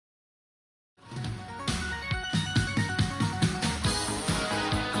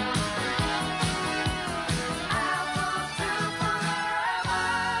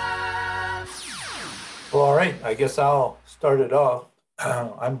right, I guess I'll start it off.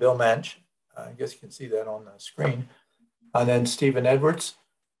 I'm Bill Mensch. I guess you can see that on the screen. And then Stephen Edwards.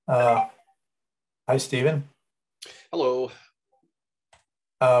 Uh, Hi, Stephen. Hello.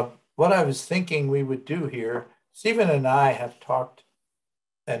 What I was thinking we would do here, Stephen and I have talked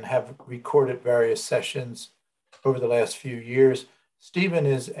and have recorded various sessions over the last few years. Stephen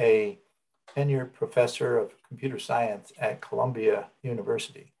is a tenured professor of computer science at Columbia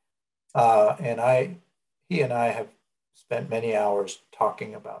University. He and I have spent many hours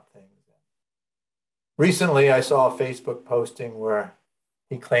talking about things. Recently, I saw a Facebook posting where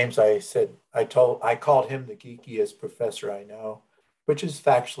he claims I called him the geekiest professor I know, which is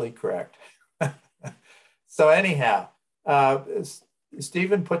factually correct. So anyhow,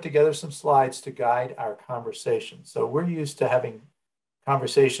 Stephen put together some slides to guide our conversation. So we're used to having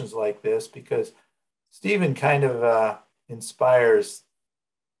conversations like this because Stephen kind of inspires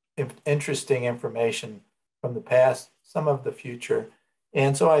interesting information from the past, some of the future.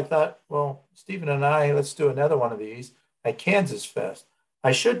 And so I thought, well, Stephen and I, let's do another one of these at KansasFest.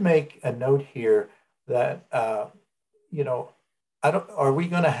 I should make a note here that, are we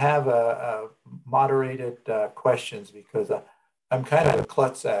going to have a moderated questions? Because I'm kind of a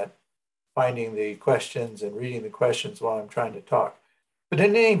klutz at finding the questions and reading the questions while I'm trying to talk. But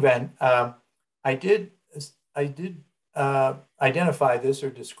in any event, I did identify this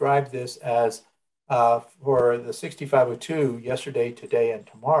or describe this as for the 6502 yesterday, today, and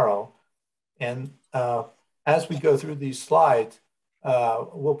tomorrow. And as we go through these slides,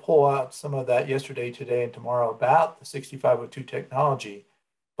 we'll pull out some of that yesterday, today, and tomorrow about the 6502 technology.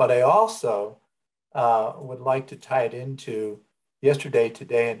 But I also would like to tie it into yesterday,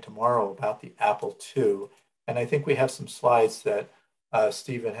 today, and tomorrow about the Apple II. And I think we have some slides that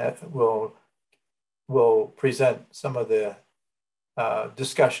Stephen will present some of the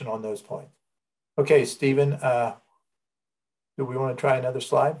discussion on those points. Okay, Stephen, do we want to try another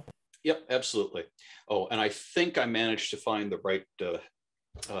slide? Yep, absolutely. Oh, and I think I managed to find the right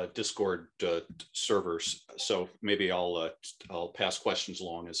Discord servers. So maybe I'll pass questions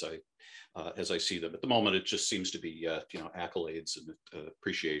along as I see them. At the moment, it just seems to be accolades and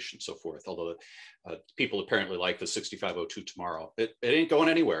appreciation and so forth. Although people apparently like the 6502 tomorrow. It ain't going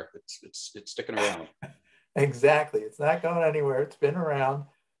anywhere. It's sticking around. Exactly. It's not going anywhere. It's been around.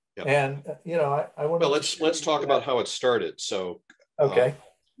 Yep. And I want to. Well, let's talk about how it started. So, okay.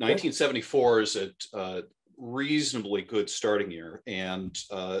 1974 is a reasonably good starting year, and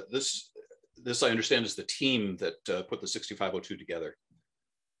this I understand is the team that put the 6502 together.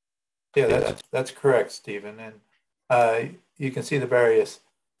 Yeah, that's correct, Stephen. And you can see the various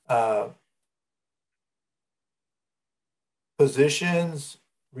positions,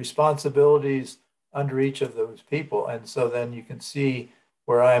 responsibilities under each of those people. And so then you can see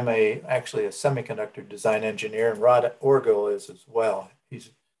where I'm actually a semiconductor design engineer, and Rod Orgel is as well.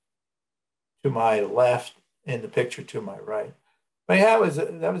 He's to my left in the picture to my right. But yeah,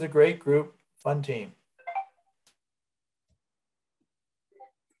 that was a great group, fun team.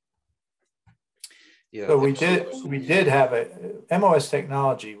 Yeah, so we did have a MOS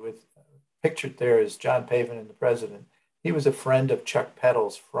Technology with pictured there is John Pavin and the president. He was a friend of Chuck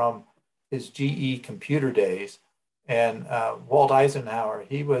Peddle's from his GE computer days. And Walt Eisenhower,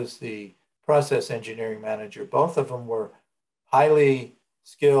 he was the process engineering manager. Both of them were highly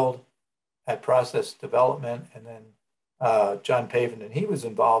skilled at process development. And then John Pavin, and he was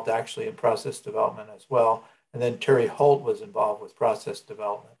involved actually in process development as well. And then Terry Holt was involved with process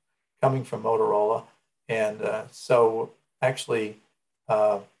development coming from Motorola. And so actually,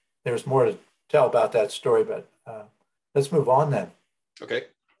 there's more to tell about that story, but let's move on then. Okay.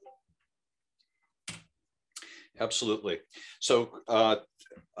 Absolutely. So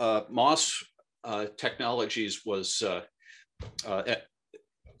MOS Technologies was,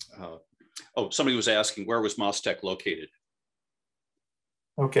 somebody was asking, where was MOS Tech located?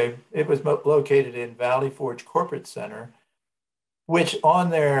 Okay, it was located in Valley Forge Corporate Center, which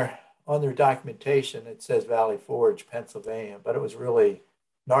on their documentation, it says Valley Forge, Pennsylvania, but it was really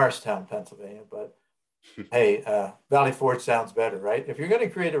Norristown, Pennsylvania. But hey, Valley Forge sounds better, right? If you're going to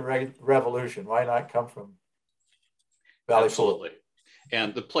create a revolution, why not come from Valley Absolutely. Forge?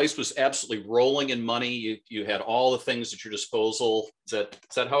 And the place was absolutely rolling in money. You had all the things at your disposal. Is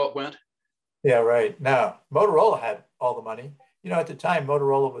that how it went? Yeah, right. Now, Motorola had all the money. At the time,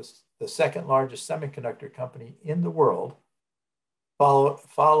 Motorola was the second largest semiconductor company in the world,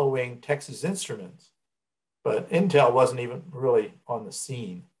 following Texas Instruments. But Intel wasn't even really on the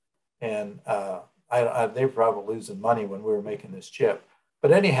scene. And they were probably losing money when we were making this chip.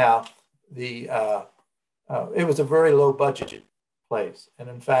 But anyhow, it was a very low budget place. And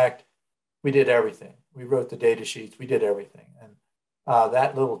in fact, we did everything. We wrote the data sheets, we did everything. And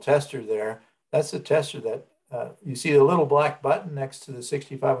that little tester there, that's the tester that, you see the little black button next to the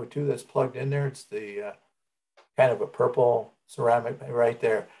 6502 that's plugged in there. It's the kind of a purple ceramic right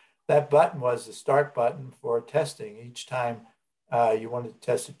there. That button was the start button for testing. Each time you wanted to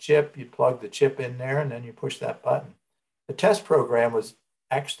test a chip, you plug the chip in there and then you push that button. The test program was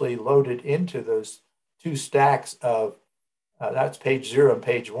actually loaded into those two stacks of, that's page 0 and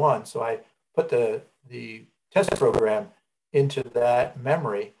page 1. So I put the test program into that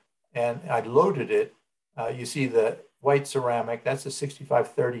memory and I loaded it. You see the white ceramic, that's a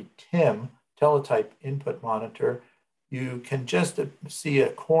 6530 TIM teletype input monitor. You can just see a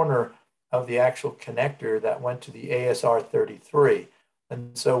corner of the actual connector that went to the ASR33.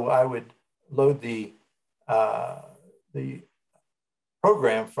 And so I would load the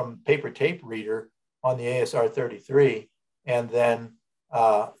program from paper tape reader on the ASR33. And then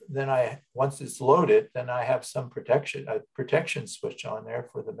once it's loaded, then I have some protection, a protection switch on there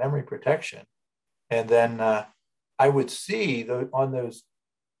for the memory protection. And then I would see on those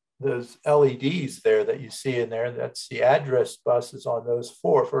LEDs there that you see in there, that's the address buses on those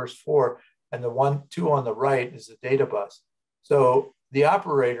first four, and the 2 on the right is the data bus. So the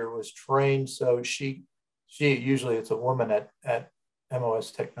operator was trained, so she usually it's a woman at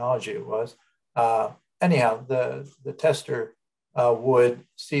MOS Technology it was. Anyhow, the tester would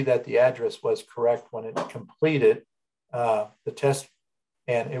see that the address was correct when it completed the test,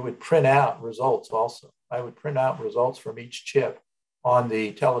 and it would print out results also. I would print out results from each chip on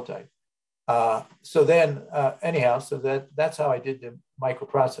the teletype. So then, anyhow, so that's how I did the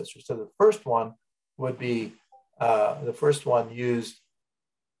microprocessor. So the first one would be, the first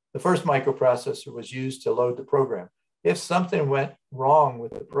microprocessor was used to load the program. If something went wrong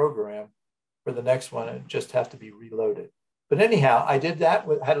with the program, for the next one, it just have to be reloaded. But anyhow, I did that,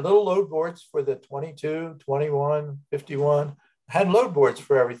 had little load boards for the 22, 21, 51, I had load boards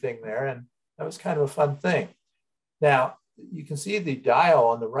for everything there, and that was kind of a fun thing. Now, you can see the dial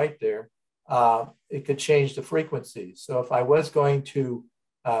on the right there. It could change the frequencies. So if I was going to,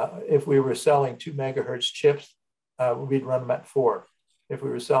 if we were selling 2 megahertz chips, we'd run them at 4. If we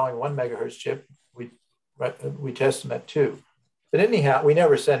were selling 1 megahertz chip, we test them at 2. But anyhow, we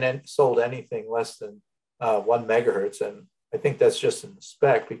never sold anything less than 1 megahertz. And I think that's just in the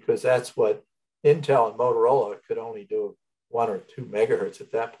spec because that's what Intel and Motorola could only do, 1 or 2 megahertz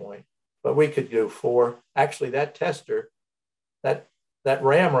at that point. But we could do 4. Actually, that tester, that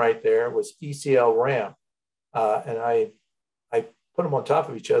RAM right there was ECL RAM. And I put them on top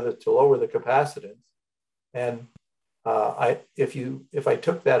of each other to lower the capacitance. And if I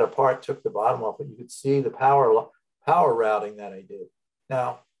took that apart, took the bottom off, you could see the power routing that I did.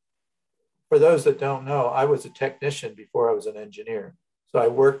 Now, for those that don't know, I was a technician before I was an engineer. So I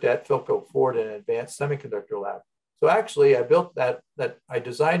worked at Philco Ford in an advanced semiconductor lab. So actually, I built I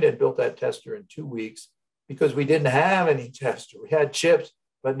designed and built that tester in 2 weeks because we didn't have any tester. We had chips,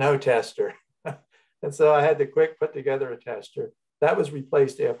 but no tester. And so I had to quick put together a tester. That was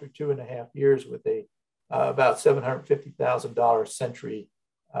replaced after 2.5 years with a about $750,000 Century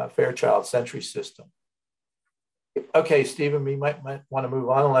Fairchild Century system. Okay, Stephen, we might want to move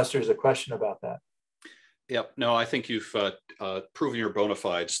on unless there's a question about that. Yep. No, I think you've proven your bona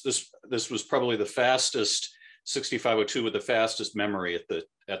fides. This was probably the fastest 6502 with the fastest memory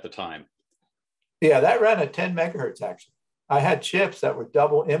at the time. Yeah, that ran at 10 megahertz actually. I had chips that were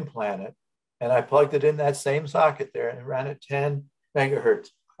double implanted, and I plugged it in that same socket there, and it ran at 10 megahertz.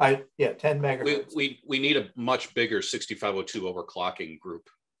 10 megahertz. We need a much bigger 6502 overclocking group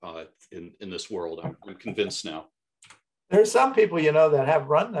in this world. I'm convinced now. There's some people, that have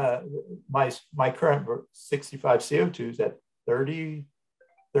run my current 65C02s at 30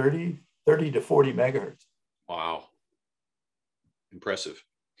 to 40 megahertz. Wow. Impressive.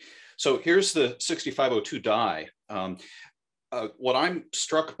 So here's the 6502 die. What I'm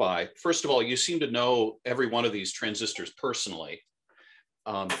struck by, first of all, you seem to know every one of these transistors personally.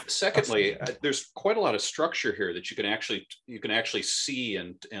 Secondly, there's quite a lot of structure here that you can actually see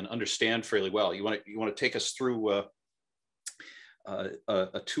and understand fairly well. You want to take us through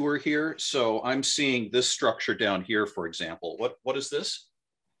a tour here. So I'm seeing this structure down here, for example. What is this?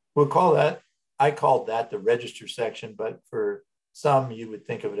 I called that the register section, but for some you would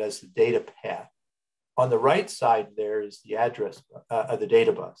think of it as the data path. On the right side there is the address of the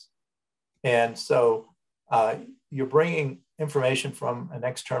data bus, and so you're bringing information from an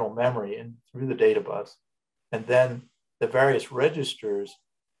external memory in through the data bus, and then the various registers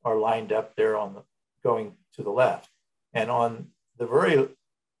are lined up there going to the left, and on the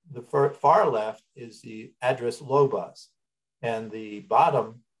far left is the address low bus, and the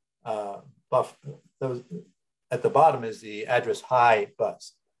bottom those at the bottom is the address high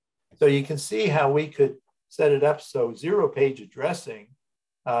bus. So you can see how we could set it up so zero-page addressing,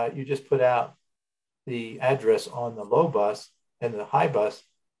 you just put out the address on the low bus, and the high bus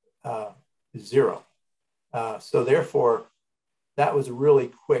is 0. So therefore, that was a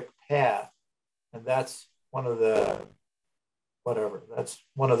really quick path, and that's one of the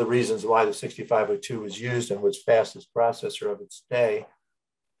reasons why the 6502 was used and was fastest processor of its day.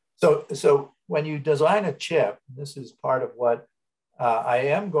 So when you design a chip, this is part of what I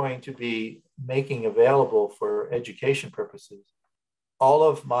am going to be making available for education purposes, all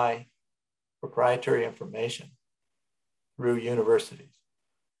of my proprietary information through universities.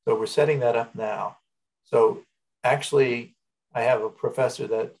 So we're setting that up now. So actually, I have a professor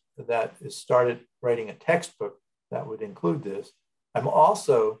that has started writing a textbook that would include this. I'm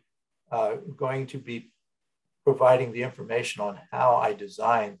also going to be providing the information on how I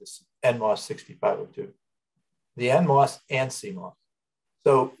designed this NMOS 6502, the NMOS and CMOS.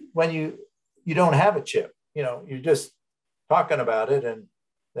 So when you don't have a chip, you're just talking about it, and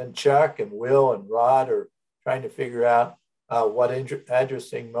then Chuck and Will and Rod are trying to figure out what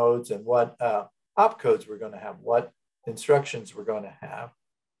addressing modes and what opcodes we're going to have, what instructions we're going to have,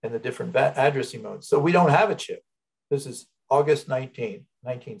 and the different addressing modes. So we don't have a chip. This is August 19,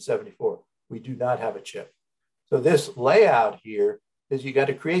 1974. We do not have a chip. So this layout here is you got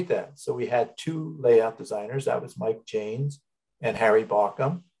to create that. So we had 2 layout designers. That was Mike Janes and Harry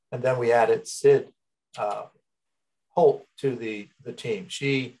Bauckham. And then we added Sid Holt to the team.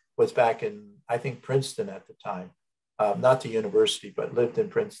 She was back in, I think, Princeton at the time, not the university, but lived in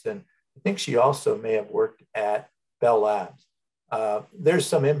Princeton. I think she also may have worked at Bell Labs. There's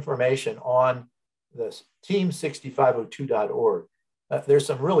some information on this team6502.org. There's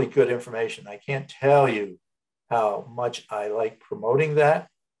some really good information. I can't tell you how much I like promoting that.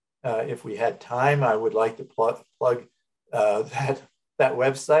 If we had time, I would like to plug that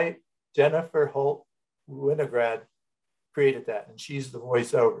website. Jennifer Holt Winograd created that, and she's the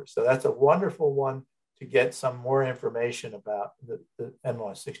voiceover. So that's a wonderful one to get some more information about the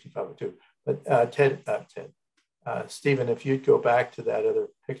NMOS 6502. But Stephen, if you'd go back to that other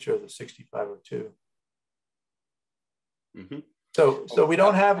picture of the 6502. Mm-hmm. So we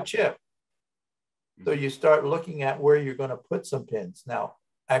don't have a chip. So you start looking at where you're going to put some pins. Now,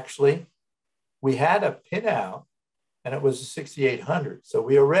 actually, we had a pin out, and it was a 6800. So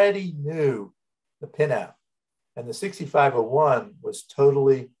we already knew the pin out. And the 6501 was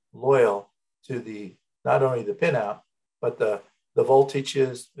totally loyal to not only the pin out, but the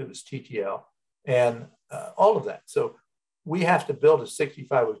voltages, it was TTL, and all of that. So we have to build a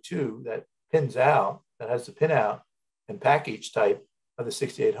 6502 that pins out, that has the pin out and package type of the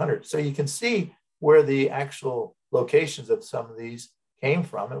 6800. So you can see where the actual locations of some of these came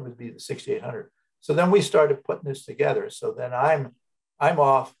from. It would be the 6800. So then we started putting this together. So then I'm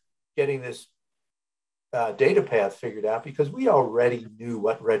off getting this data path figured out, because we already knew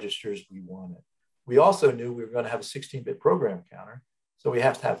what registers we wanted. We also knew we were going to have a 16-bit program counter. So we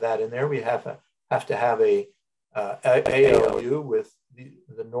have to have that in there. We have to have a ALU with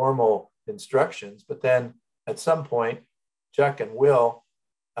the normal instructions. But then at some point, Chuck and Will,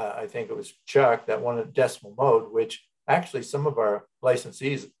 I think it was Chuck, that wanted decimal mode, which actually some of our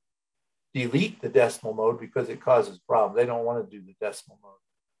licensees delete the decimal mode because it causes problems. They don't want to do the decimal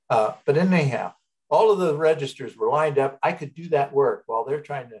mode. But anyhow, all of the registers were lined up. I could do that work while they're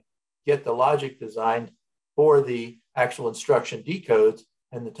trying to get the logic designed for the actual instruction decodes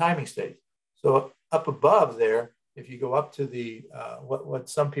and the timing states. So up above there, if you go up to the what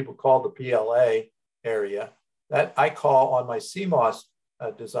some people call the PLA area, that I call on my CMOS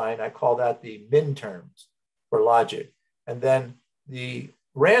design, I call that the min terms for logic. And then the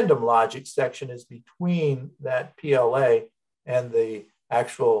random logic section is between that PLA and the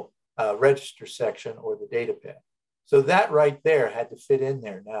actual register section or the data path. So that right there had to fit in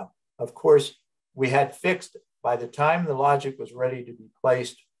there. Now, of course, we had fixed it. By the time the logic was ready to be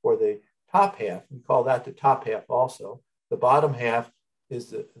placed for the top half, we call that the top half also. The bottom half is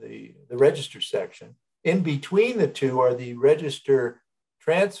the register section. In between the two are the register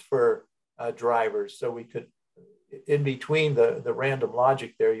transfer drivers. So we could, in between the random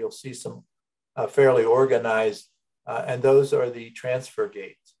logic there, you'll see some fairly organized, and those are the transfer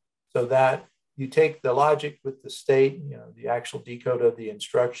gates. So that you take the logic with the state, the actual decode of the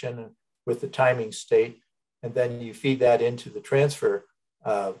instruction and with the timing state, and then you feed that into the transfer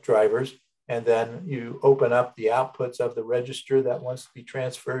drivers, and then you open up the outputs of the register that wants to be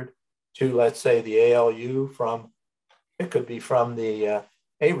transferred to, let's say, the ALU from, it could be from the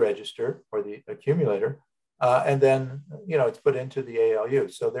A register or the accumulator, and then, it's put into the ALU.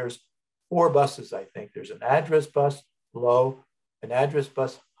 So there's 4 buses, I think. There's an address bus low, an address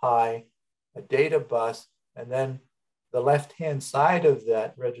bus high, a data bus, and then the left-hand side of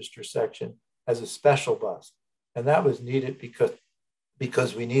that register section has a special bus. And that was needed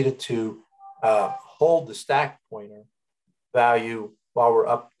because we needed to hold the stack pointer value while we're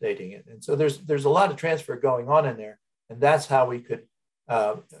updating it. And so there's a lot of transfer going on in there. And that's how we could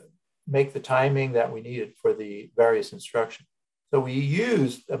make the timing that we needed for the various instructions. So we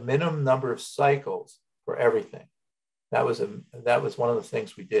used a minimum number of cycles for everything. That was one of the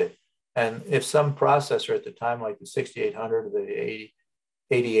things we did. And if some processor at the time, like the 6800 or the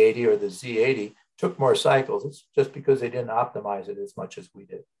 8080 or the Z80, took more cycles, it's just because they didn't optimize it as much as we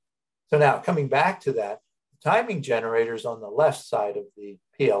did. So now coming back to that, the timing generators on the left side of the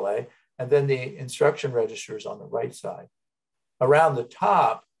PLA, and then the instruction registers on the right side. Around the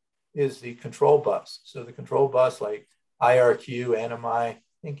top is the control bus. So the control bus, like IRQ, NMI, I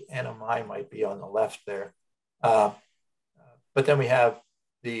think NMI might be on the left there. But then we have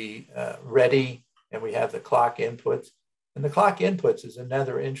the ready, and we have the clock inputs. And the clock inputs is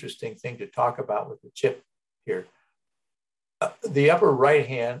another interesting thing to talk about with the chip here. The upper right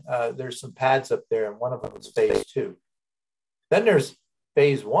hand, there's some pads up there, and one of them is phase 2. Then there's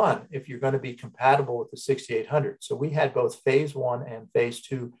phase 1 if you're going to be compatible with the 6800. So we had both phase 1 and phase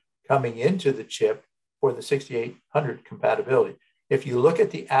 2 coming into the chip for the 6800 compatibility. If you look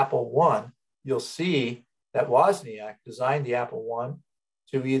at the Apple I, you'll see that Wozniak designed the Apple I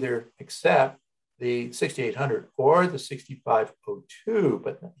to either accept the 6800 or the 6502,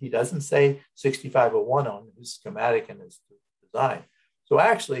 but he doesn't say 6501 on his schematic and his design. So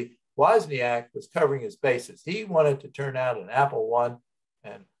actually, Wozniak was covering his bases. He wanted to turn out an Apple I,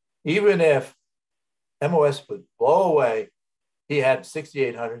 and even if MOS would blow away, he had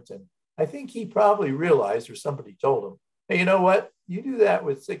 6800s, and I think he probably realized, or somebody told him, hey, you know what? You do that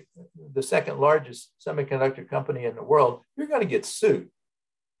with the second largest semiconductor company in the world, you're going to get sued.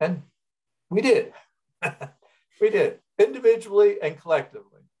 And we did. We did, individually and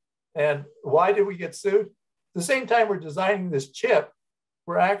collectively. And why did we get sued? At the same time we're designing this chip,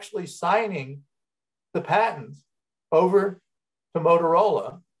 we're actually signing the patents over to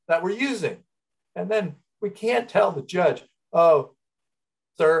Motorola that we're using. And then we can't tell the judge, oh,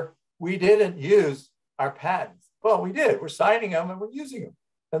 sir, we didn't use our patents. Well, we did. We're signing them and we're using them.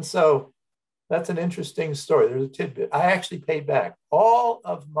 And so that's an interesting story. There's a tidbit. I actually paid back all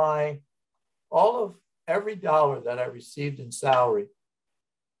of every dollar that I received in salary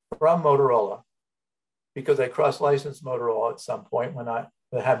from Motorola, because I cross-licensed Motorola at some point when I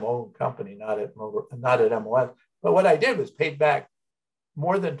had my own company, not at MOS. But what I did was paid back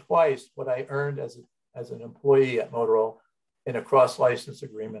more than twice what I earned as an employee at Motorola in a cross-license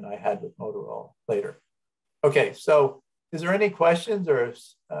agreement I had with Motorola later. Okay, so is there any questions, or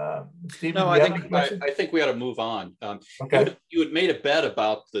Stephen? No, I think we ought to move on. Okay. You had made a bet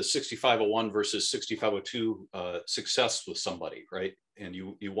about the 6501 versus 6502 success with somebody, right? And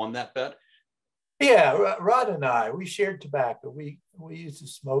you won that bet? Yeah, Rod and I, we shared tobacco. We used to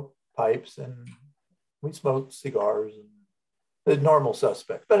smoke pipes, and we smoked cigars, and the normal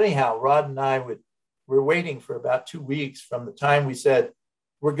suspects. But anyhow, Rod and I we're waiting for about 2 weeks from the time we said,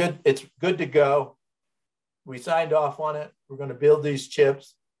 we're good, it's good to go. We signed off on it. We're going to build these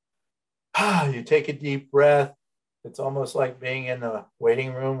chips. You take a deep breath. It's almost like being in the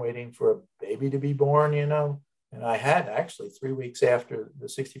waiting room, waiting for a baby to be born, you know. And I had actually 3 weeks after the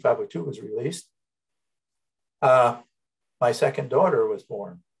 6502 was released, my second daughter was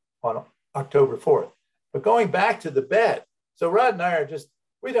born on October 4th. But going back to the bet, so Rod and I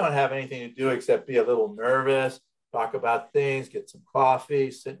we don't have anything to do except be a little nervous, talk about things, get some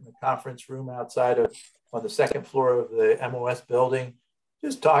coffee, sit in the conference room on the second floor of the MOS building,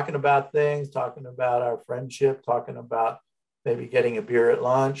 just talking about things, talking about our friendship, talking about maybe getting a beer at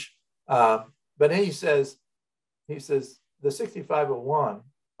lunch. But then he says, the 6501,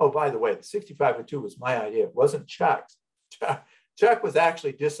 oh, by the way, the 6502 was my idea. It wasn't Chuck's. Chuck was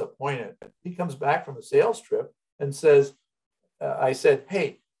actually disappointed. He comes back from a sales trip and says, I said,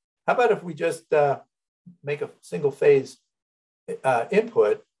 hey, how about if we just make a single phase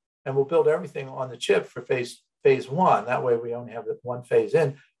input, and we'll build everything on the chip for phase 1. That way we only have one phase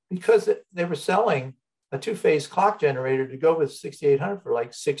in, because they were selling a 2-phase clock generator to go with 6800 for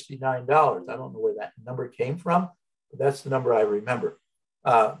like $69. I don't know where that number came from, but that's the number I remember.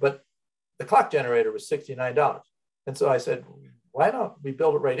 But the clock generator was $69. And so I said, why don't we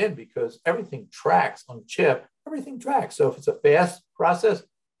build it right in? Because everything tracks on the chip, everything tracks. So if it's a fast process,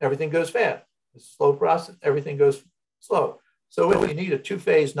 everything goes fast. It's a slow process, everything goes slow. So if you need a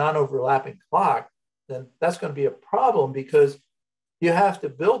 2-phase non-overlapping clock, then that's going to be a problem, because you have to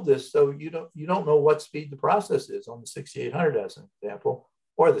build this so you don't know what speed the process is on the 6800 as an example,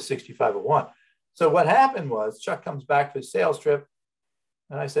 or the 6501. So what happened was Chuck comes back to his sales trip,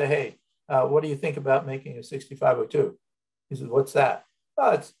 and I say, hey, what do you think about making a 6502? He says, what's that?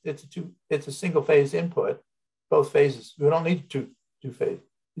 Oh, it's a single phase input, both phases. We don't need two phase.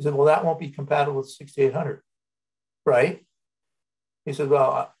 He said, well, that won't be compatible with 6800, right? He said,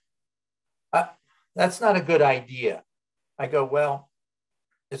 well, that's not a good idea. I go, well,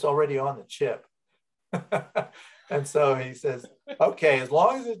 it's already on the chip. And so he says, okay, as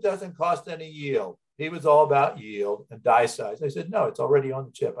long as it doesn't cost any yield. He was all about yield and die size. I said, no, it's already on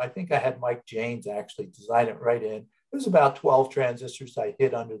the chip. I think I had Mike Janes actually design it right in. It was about 12 transistors I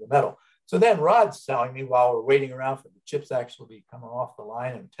hid under the metal. So then Rod's telling me while we're waiting around for the chips actually coming off the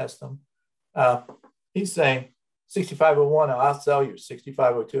line and test them, he's saying, 6501, I'll sell you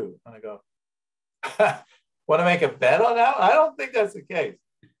 6502. And I go, want to make a bet on that? I don't think that's the case.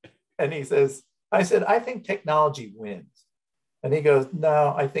 And he says, I said, I think technology wins. And he goes,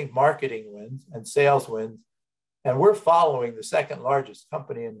 no, I think marketing wins and sales wins. And we're following the second largest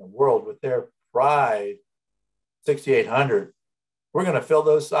company in the world with their pride 6800. We're going to fill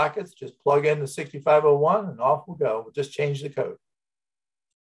those sockets, just plug in the 6501 and off we'll go. We'll just change the code.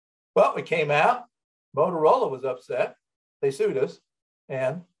 Well, we came out. Motorola was upset. They sued us.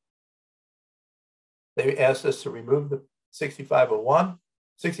 And they asked us to remove the 6501.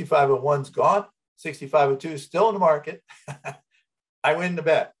 6501's gone. 6502 is still in the market. I win the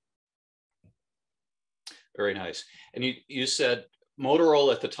bet. Very nice. And you said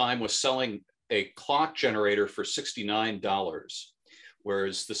Motorola at the time was selling a clock generator for $69,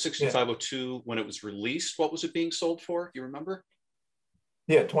 whereas the 6502, when it was released, what was it being sold for? You remember?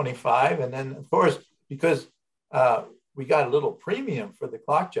 Yeah, 25. And then, of course, because we got a little premium for the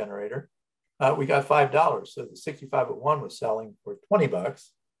clock generator, we got $5. So the 6501 was selling for $20.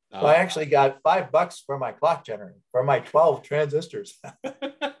 So I actually got $5 for my clock generator, for my 12 transistors.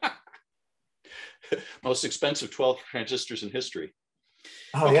 Most expensive 12 transistors in history.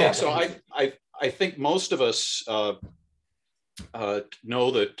 Oh, okay, yeah. So I think most of us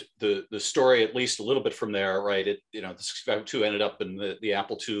know that the story at least a little bit from there, right? The 6502 ended up in the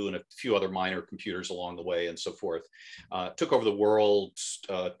Apple II and a few other minor computers along the way and so forth. Took over the world,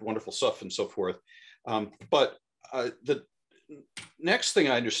 wonderful stuff and so forth. But the next thing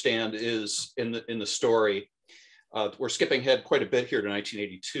I understand is in the story, we're skipping ahead quite a bit here to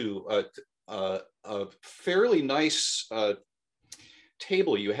 1982. A fairly nice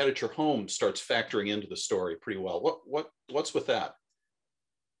table you had at your home starts factoring into the story pretty well. What's with that?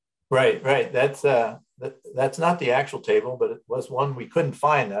 Right. That's not the actual table, but it was one we couldn't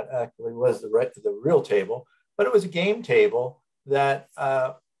find. That actually was the real table, but it was a game table that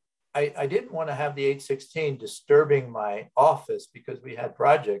I didn't want to have the 816 disturbing my office because we had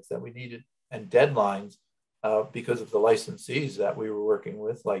projects that we needed and deadlines because of the licensees that we were working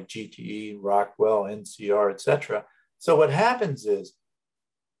with, like GTE, Rockwell, NCR, etc. So what happens is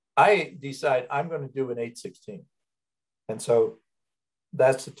I decide I'm going to do an 816. And so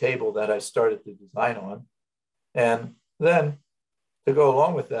that's the table that I started to design on. And then to go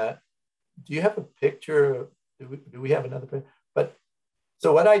along with that, do you have a picture? Do we have another picture? But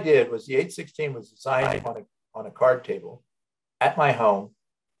so what I did was the 816 was designed on a card table at my home,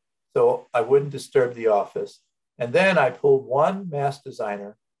 so I wouldn't disturb the office. And then I pulled one mass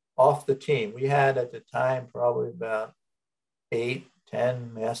designer off the team. We had at the time probably about 8,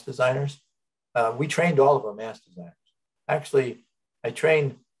 10 mass designers. We trained all of our mass designers. Actually, I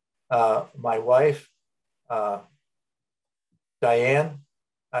trained my wife, Diane.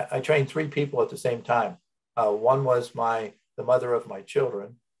 I trained 3 people at the same time. One was the mother of my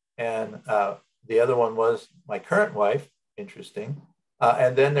children, and the other one was my current wife. Interesting.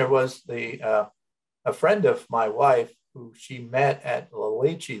 And then there was a friend of my wife who she met at La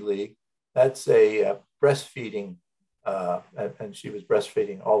Leche League. That's a breastfeeding, and she was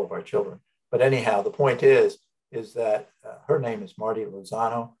breastfeeding all of our children. But anyhow, the point is that her name is Marty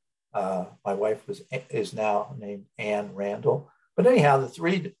Lozano. My wife is now named Ann Randall. But anyhow,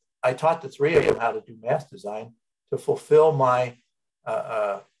 I taught the 3 of them how to do mass design to fulfill my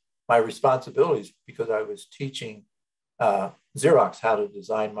responsibilities, because I was teaching Xerox how to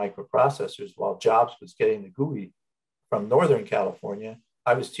design microprocessors while Jobs was getting the GUI from Northern California.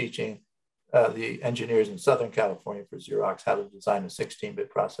 I was teaching the engineers in Southern California for Xerox how to design a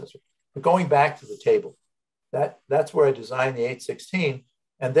 16-bit processor. But going back to the table, that's where I designed the 816.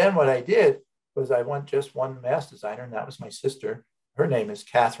 And then what I did was I went just one mass designer, and that was my sister. Her name is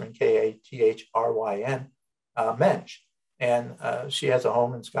Catherine, Kathryn, Mensch. And she has a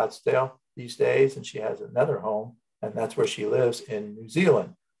home in Scottsdale these days, and she has another home and that's where she lives in New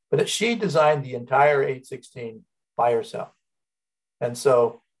Zealand. But she designed the entire 816 by herself. And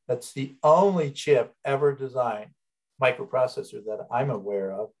so that's the only chip ever designed, microprocessor that I'm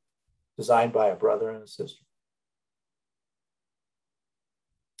aware of, designed by a brother and a sister.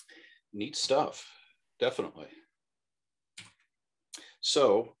 Neat stuff, definitely.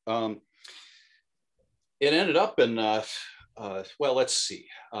 So it ended up in, well, let's see.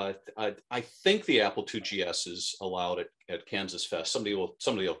 I think the Apple IIgs is allowed at KansasFest. Somebody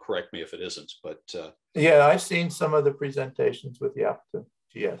will correct me if it isn't, but yeah, I've seen some of the presentations with the Apple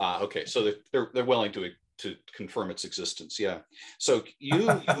IIgs. Okay, so they're willing to confirm its existence. Yeah. So you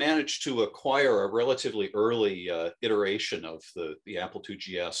managed to acquire a relatively early iteration of the Apple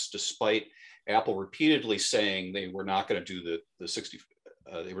IIgs, despite Apple repeatedly saying they were not going to do the 60.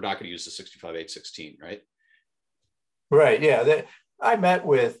 They were not going to use the 65816, right? Right. Yeah. I met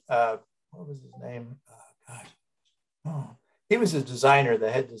with what was his name? He was the designer,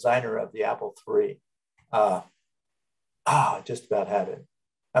 the head designer of the Apple III. I just about had it.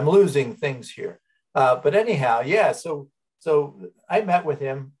 I'm losing things here. But anyhow, yeah. So I met with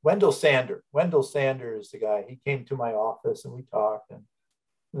him, Wendell Sander. Wendell Sander is the guy. He came to my office and we talked. And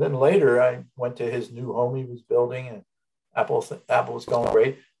then later I went to his new home he was building, and Apple was going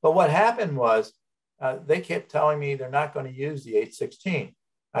great. But what happened was they kept telling me they're not going to use the 816.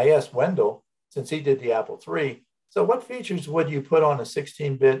 I asked Wendell, since he did the Apple III, so what features would you put on a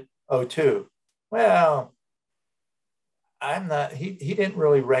 16-bit O2? Well, he didn't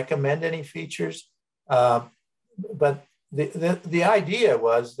really recommend any features. But the idea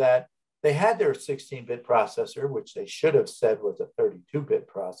was that they had their 16-bit processor, which they should have said was a 32-bit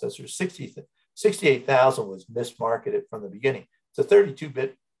processor. 68,000 was mismarketed from the beginning. It's a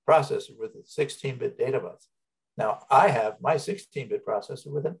 32-bit processor with a 16-bit data bus. Now, I have my 16-bit processor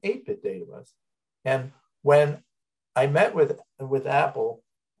with an 8-bit data bus. And when I met with Apple,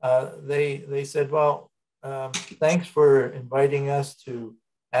 they said, well, thanks for inviting us to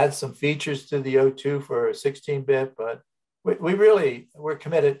add some features to the O2 for a 16-bit, but we're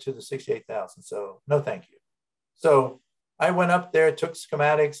committed to the 68,000, so no thank you. So I went up there, took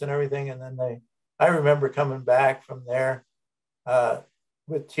schematics and everything, and then I remember coming back from there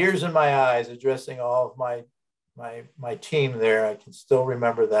with tears in my eyes, addressing all of my team there. I can still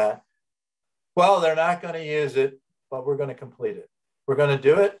remember that. Well, they're not going to use it, but we're going to complete it. We're going to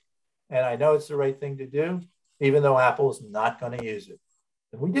do it, and I know it's the right thing to do, even though Apple is not going to use it.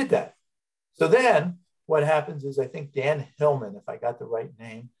 And we did that. So then what happens is, I think Dan Hillman, if I got the right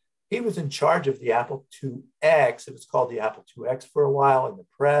name, he was in charge of the Apple IIX. It was called the Apple IIX for a while in the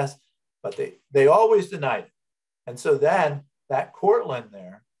press, but they always denied it. And so then that Cortland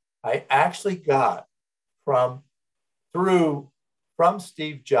there, I actually got from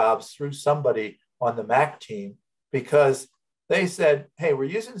Steve Jobs through somebody on the Mac team, because they said, hey, we're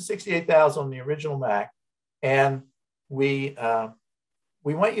using the 68,000 on the original Mac, and we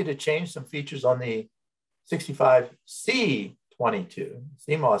want you to change some features on the 65C22,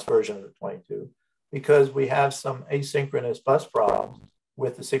 CMOS version of the 22, because we have some asynchronous bus problems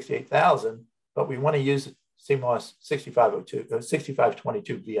with the 68,000, but we want to use CMOS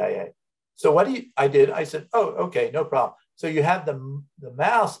 6522 VIA. So I did, I said, oh, okay, no problem. So you have the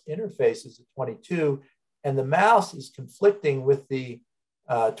mouse interfaces at 22, and the mouse is conflicting with the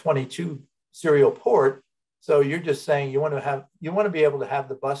 22 serial port. So you're just saying you want to be able to have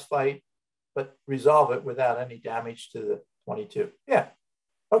the bus fight, but resolve it without any damage to the 22. Yeah,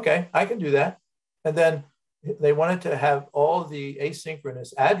 okay, I can do that. And then they wanted to have all the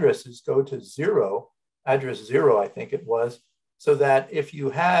asynchronous addresses go to address 0, I think it was, so that if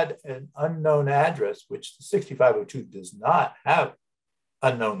you had an unknown address, which the 6502 does not have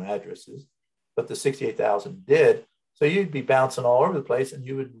unknown addresses, but the 68,000 did, so you'd be bouncing all over the place, and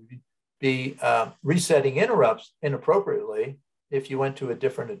you would be resetting interrupts inappropriately if you went to a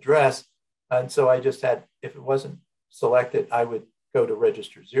different address. And so I just had, if it wasn't selected, I would go to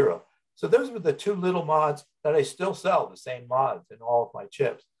register 0. So those were the two little mods that I still sell, the same mods in all of my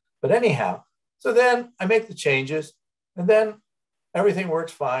chips. But anyhow, so then I make the changes, and then everything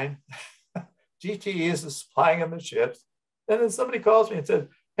works fine. GTE is supplying them the chips. And then somebody calls me and says,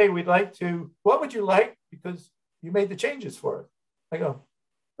 hey, what would you like? Because you made the changes for us. I go,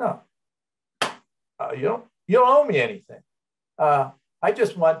 no, you don't owe me anything. I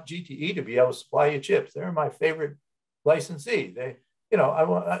just want GTE to be able to supply you chips. They're my favorite licensee. They're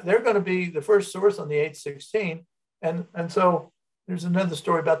going to be the first source on the 816. And so there's another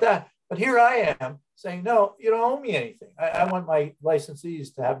story about that. But here I am saying, no, you don't owe me anything. I want my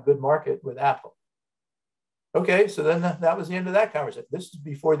licensees to have good market with Apple. Okay, so then that was the end of that conversation. This is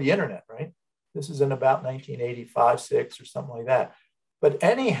before the internet, right? This is in about 1985, 6 or something like that. But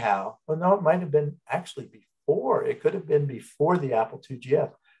anyhow, well, no, it might have been actually before. It could have been before the Apple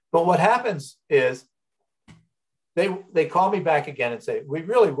IIgs. But what happens is they call me back again and say, we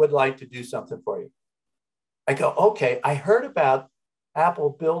really would like to do something for you. I go, okay, I heard about Apple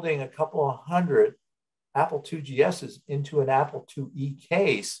building a couple of hundred Apple IIGSs into an Apple IIe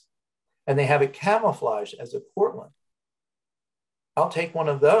case, and they have it camouflaged as a Cortland. I'll take one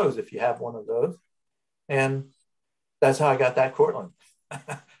of those if you have one of those. And that's how I got that Cortland.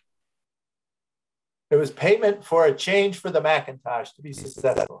 It was payment for a change for the Macintosh to be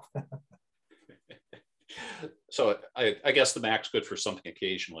successful. So I guess the Mac's good for something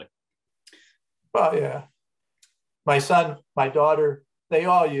occasionally. Well, yeah. My son, my daughter, they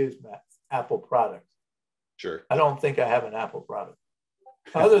all use Apple products. Sure. I don't think I have an Apple product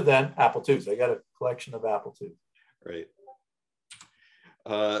other than Apple IIs. I got a collection of Apple IIs. Right.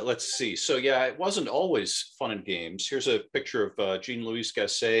 Let's see. So yeah, it wasn't always fun and games. Here's a picture of Jean-Louis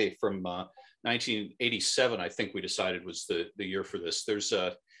Gasset from 1987. I think we decided was the year for this. There's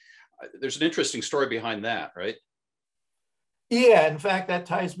an interesting story behind that, right? Yeah, in fact, that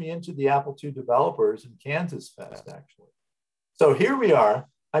ties me into the Apple II developers in KansasFest, actually. So here we are.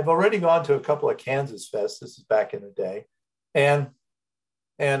 I've already gone to a couple of KansasFests. This is back in the day, and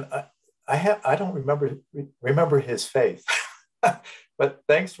I don't remember his face, but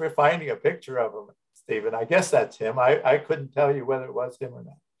thanks for finding a picture of him, Stephen. I guess that's him. I couldn't tell you whether it was him or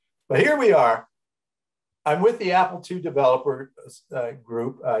not. But here we are. I'm with the Apple II developer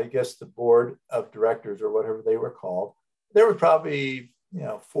group. I guess the board of directors or whatever they were called. There were probably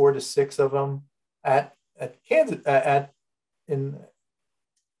 4 to 6 of them at Kansas in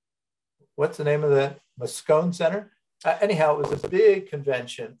what's the name of that Moscone Center. Anyhow, it was a big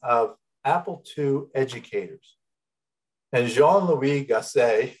convention of Apple II educators, and Jean-Louis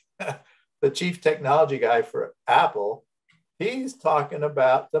Gasset, the chief technology guy for Apple, he's talking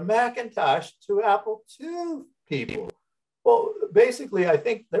about the Macintosh to Apple II people. Well, basically, I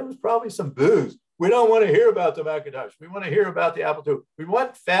think there was probably some boos. We don't want to hear about the Macintosh. We want to hear about the Apple II. We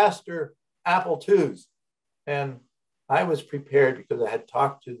want faster Apple IIs. And I was prepared because I had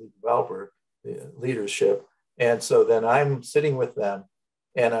talked to the developer leadership. And so then I'm sitting with them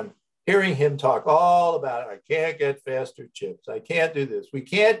and I'm hearing him talk all about, I can't get faster chips. I can't do this. We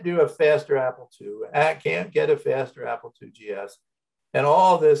can't do a faster Apple II. I can't get a faster Apple IIgs. And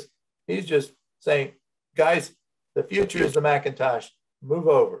all this, he's just saying, guys, the future is the Macintosh. Move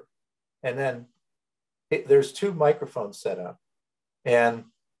over. And then there's 2 microphones set up. And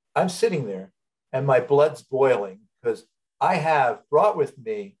I'm sitting there and my blood's boiling because I have brought with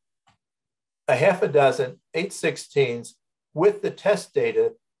me a half a dozen 816s with the test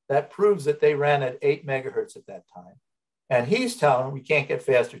data that proves that they ran at 8 megahertz at that time. And he's telling them we can't get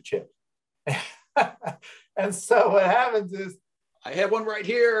faster chips. And so what happens is, I have one right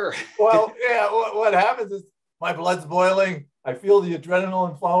here. Well, yeah, what happens is my blood's boiling. I feel the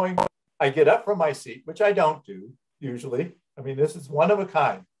adrenaline flowing. I get up from my seat, which I don't do usually. I mean, this is one of a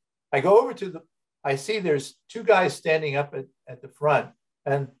kind. I go over to I see there's 2 guys standing up at the front,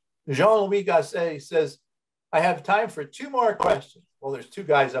 and Jean-Louis Gasset says, I have time for 2 more questions. Well, there's 2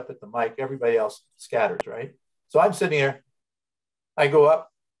 guys up at the mic. Everybody else scatters, right? So I'm sitting here. I go up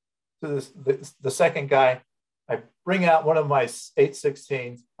to the second guy. I bring out one of my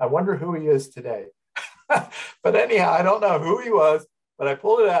 816s. I wonder who he is today. But anyhow, I don't know who he was, but I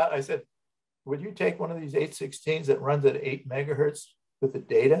pulled it out. I said, would you take one of these 816s that runs at 8 megahertz with the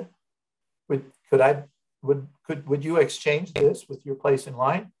data? Would you exchange this with your place in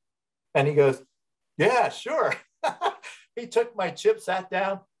line? And he goes, yeah, sure. He took my chip, sat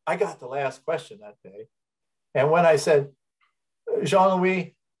down. I got the last question that day. And when I said,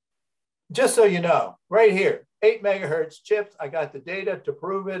 Jean-Louis, just so you know, right here, 8 megahertz chips, I got the data to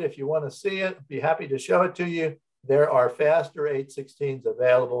prove it. If you want to see it, I'd be happy to show it to you. There are faster 816s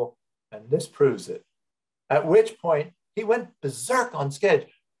available, and this proves it. At which point, he went berserk on stage.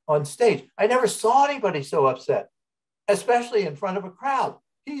 I never saw anybody so upset, especially in front of a crowd.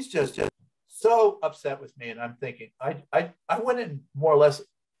 He's just so upset with me, and I'm thinking, I went in more or less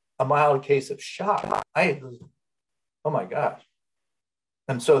a mild case of shock. Oh my gosh.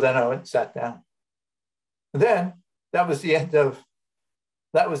 And so then I went and sat down. And then that was the end of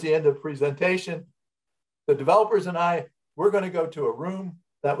presentation. The developers and I, we're going to go to a room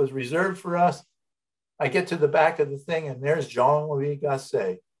that was reserved for us. I get to the back of the thing, and there's Jean-Louis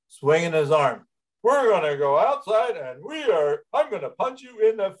Gasset swinging his arm. We're going to go outside, and I'm going to punch you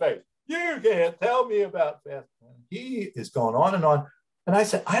in the face. You can't tell me about fast. He is going on and on. And I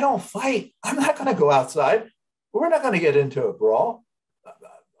said, I don't fight. I'm not going to go outside. We're not going to get into a brawl.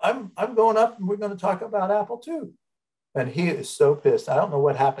 I'm going up and we're going to talk about Apple II. And he is so pissed. I don't know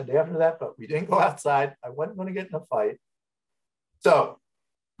what happened after that, but we didn't go outside. I wasn't going to get in a fight. So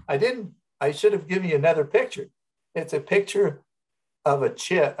I should have given you another picture. It's a picture of a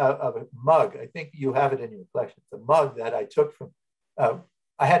mug. I think you have it in your collection. It's a mug that I took from,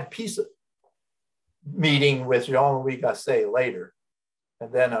 I had a piece of meeting with Jean-Louis Gasset later.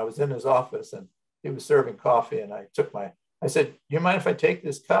 And then I was in his office and he was serving coffee and I said, you mind if I take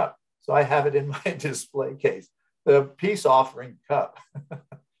this cup? So I have it in my display case, the peace offering cup.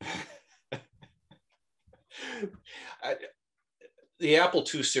 The Apple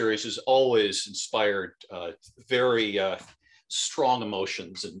II series has always inspired very strong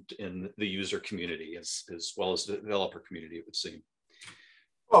emotions in the user community as well as the developer community, it would seem.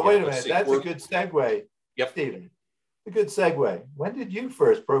 Well, wait a minute. That's a good segue. Yep. Stephen, a good segue. When did you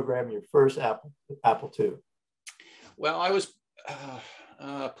first program your first Apple II? Well, I was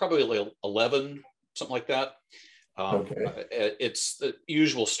probably 11, something like that. Okay. It's the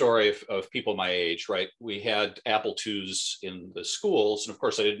usual story of people my age, right? We had Apple IIs in the schools, and of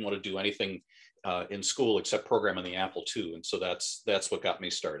course, I didn't want to do anything in school except program on the Apple II, and so that's what got me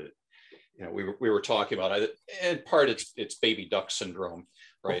started. You know, we were talking about it. In part, it's baby duck syndrome,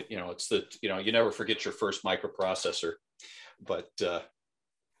 right? You know, it's you never forget your first microprocessor, but you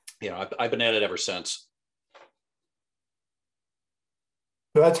know, I've been at it ever since.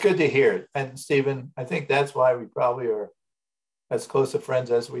 So that's good to hear. And Stephen, I think that's why we probably are as close of friends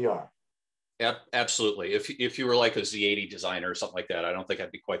as we are. Absolutely. If you were like a Z80 designer or something like that, I don't think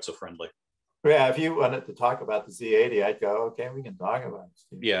I'd be quite so friendly. Yeah, if you wanted to talk about the Z80, I'd go, okay, we can talk about it,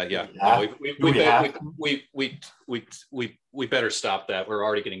 Stephen. Yeah. We better stop that. We're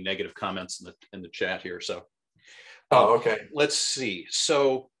already getting negative comments in the chat here. So okay. Let's see.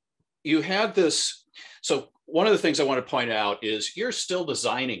 So you had this. So one of the things I want to point out is you're still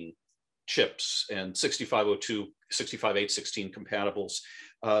designing chips and 6502, 65816 compatibles.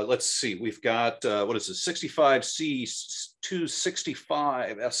 Let's see, we've got, what is this,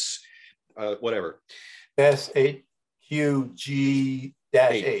 65C0265S, whatever.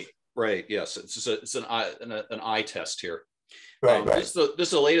 S8QG-8. Right, yes, it's an I test here. Right. This is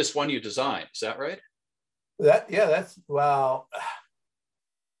the latest one you designed, is that right? Well,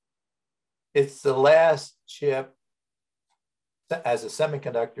 it's the last chip as a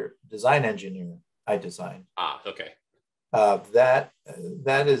semiconductor design engineer I designed. Okay. That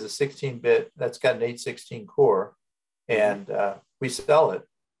is a 16-bit, that's got an 816 core, and we sell it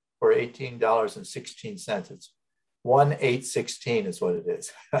for $18.16. It's 1/816 is what it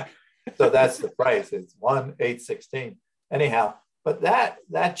is. So that's the price. It's 1/816. Anyhow, but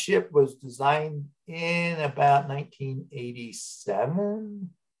that chip was designed in about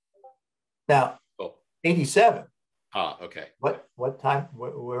 1987. Now, 87. Okay. What time?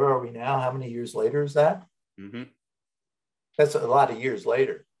 Where are we now? How many years later is that? Mm-hmm. That's a lot of years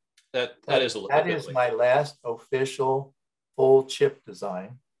later. That is my last official full chip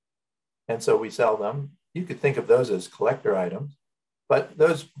design, and so we sell them. You could think of those as collector items, but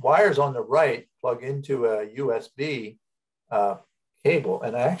those wires on the right plug into a USB cable,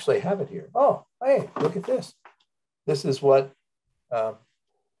 and I actually have it here. Oh, hey, look at this. This is what.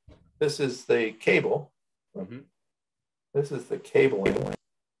 This is the cable. Mm-hmm. This is the cabling.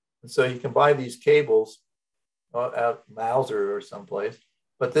 And so you can buy these cables at Mauser or someplace,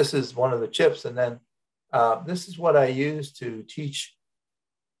 but this is one of the chips. And then this is what I use to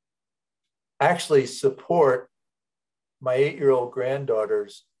actually support my 8-year-old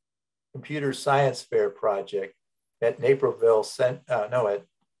granddaughter's computer science fair project at Naperville, at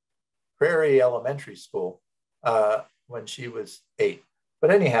Prairie Elementary School when she was 8. But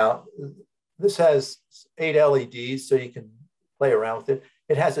anyhow, this has 8 LEDs, so you can play around with it.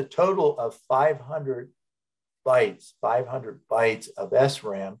 It has a total of 500 bytes of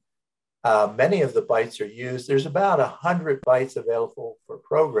SRAM. Many of the bytes are used. There's about 100 bytes available for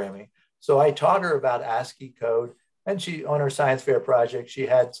programming. So I taught her about ASCII code, and she, on her science fair project, she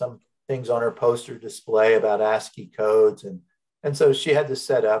had some things on her poster display about ASCII codes, and so she had this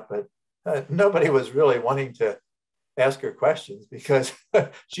set up, but nobody was really wanting to ask her questions because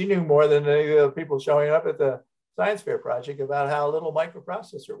she knew more than any of the people showing up at the science fair project about how a little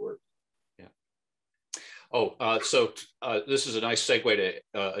microprocessor works. Yeah. So this is a nice segue to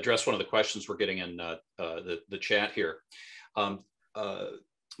address one of the questions we're getting in the chat here.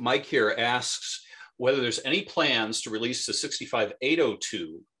 Mike here asks whether there's any plans to release the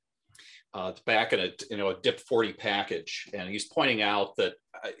 65802 back in a DIP 40 package, and he's pointing out that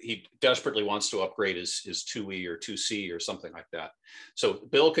he desperately wants to upgrade his 2E or 2C or something like that. So,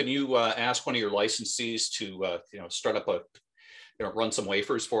 Bill, can you ask one of your licensees to start up run some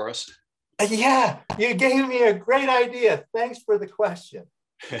wafers for us? Yeah, you gave me a great idea. Thanks for the question.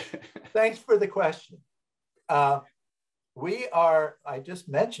 Thanks for the question. I just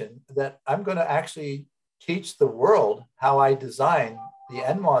mentioned that I'm going to actually teach the world how I design the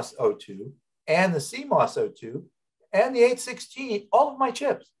NMOS 02 and the CMOS 02 and the 816, all of my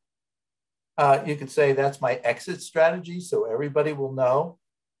chips. You could say that's my exit strategy, so everybody will know.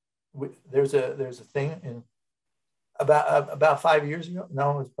 There's a thing in about 5 years ago.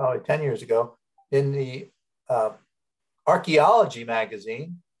 No, it was probably 10 years ago. In the archaeology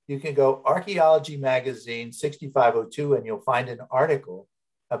magazine, you can go Archaeology Magazine 6502, and you'll find an article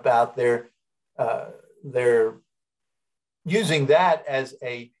about their using that as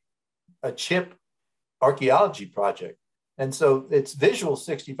a chip archaeology project. And so it's Visual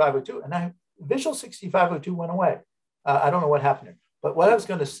 6502, and Visual 6502 went away. I don't know what happened there. But what I was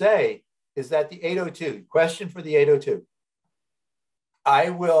going to say is that the 802, question for the 802,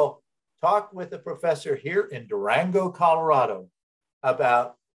 I will talk with a professor here in Durango, Colorado,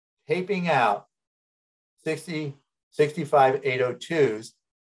 about taping out 65 802s,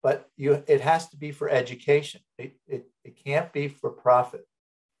 but it has to be for education. It can't be for profit.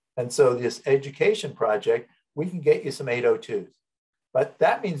 And so this education project, we can get you some 802s. But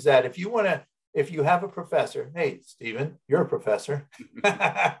that means that if you have a professor, hey, Stephen, you're a professor.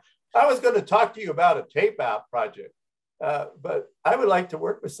 I was going to talk to you about a tape out project, but I would like to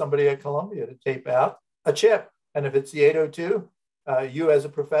work with somebody at Columbia to tape out a chip. And if it's the 802, you as a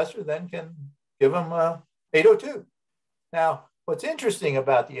professor then can give them 802. Now, what's interesting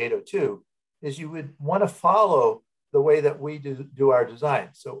about the 802 is you would want to follow the way that we do our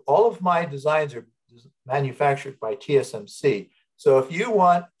design. So all of my designs are manufactured by TSMC. So if you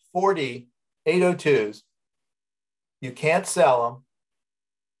want 40 802s, you can't sell them,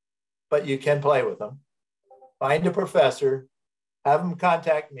 but you can play with them. Find a professor, have them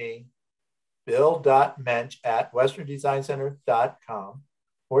contact me, bill.mensch@westerndesignCenter.com,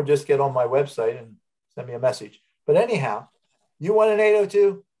 or just get on my website and send me a message. But anyhow, you want an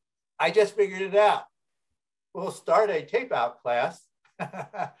 802? I just figured it out. We'll start a tape out class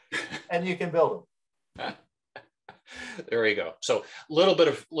and you can build them. There you go. So a little bit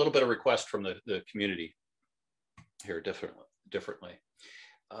of request from the community here differently.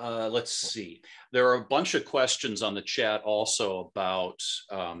 Let's see. There are a bunch of questions on the chat also about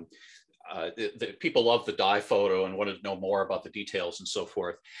people love the die photo and wanted to know more about the details and so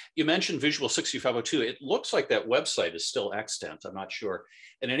forth. You mentioned Visual 6502. It looks like that website is still extant. I'm not sure.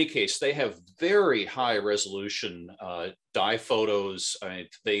 In any case, they have very high resolution die photos.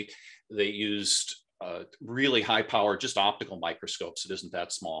 They used really high power, just optical microscopes. It isn't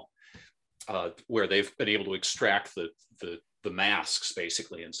that small, where they've been able to extract the masks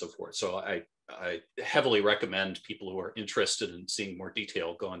basically and so forth. So I heavily recommend people who are interested in seeing more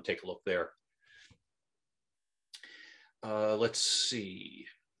detail go and take a look there. Let's see.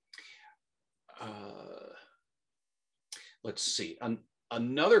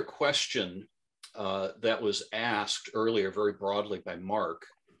 Another question that was asked earlier very broadly by Mark,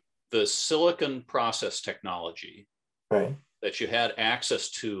 the silicon process technology that you had access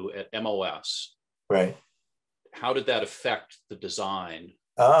to at MOS. Right. How did that affect the design?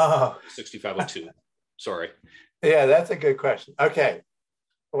 6502. Sorry. Yeah, that's a good question. Okay.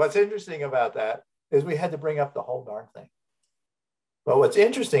 What's interesting about that is we had to bring up the whole darn thing. But what's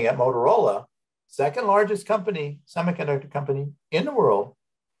interesting at Motorola, second largest company, semiconductor company in the world,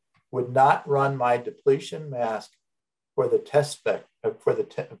 would not run my depletion mask for the test spec, for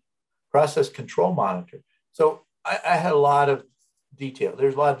the process control monitor. So I had a lot of detail.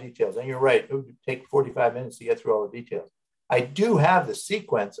 There's a lot of details. And you're right, it would take 45 minutes to get through all the details. I do have the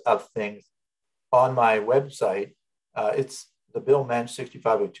sequence of things on my website. It's the Bill Mensch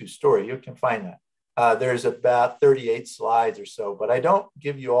 6502 story. You can find that. There's about 38 slides or so, but I don't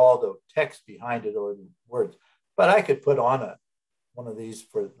give you all the text behind it or the words. But I could put on one of these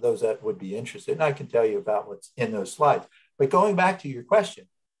for those that would be interested, and I can tell you about what's in those slides. But going back to your question,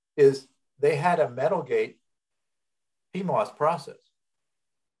 is they had a metal gate PMOS process.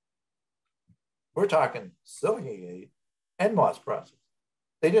 We're talking silicon gate NMOS process.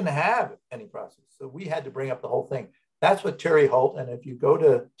 They didn't have any process, so we had to bring up the whole thing. That's what Terry Holt, and if you go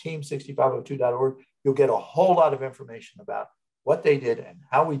to team6502.org, you'll get a whole lot of information about what they did and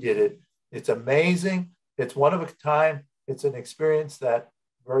how we did it. It's amazing. It's one of a kind. It's an experience that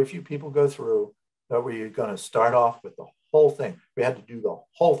very few people go through, where you're going to start off with the whole thing. We had to do the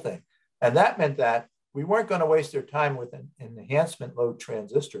whole thing. And that meant that we weren't going to waste their time with an enhancement load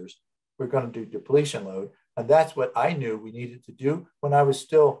transistors. We're going to do depletion load. And that's what I knew we needed to do when I was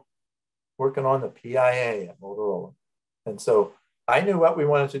still working on the PIA at Motorola. And so I knew what we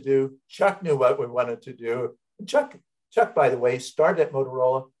wanted to do. Chuck knew what we wanted to do. And Chuck, by the way, started at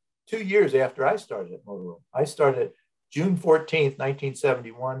Motorola 2 years after I started at Motorola. I started June 14th,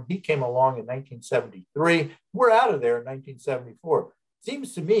 1971. He came along in 1973. We're out of there in 1974.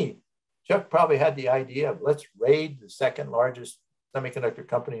 Seems to me, Chuck probably had the idea of let's raid the second largest semiconductor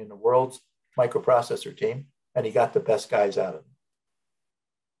company in the world's microprocessor team, and he got the best guys out of it.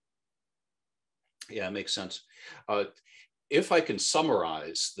 Yeah, it makes sense. If I can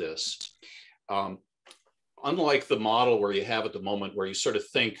summarize this, unlike the model where you have at the moment where you sort of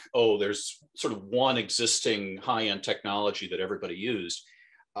think, oh, there's sort of one existing high-end technology that everybody used,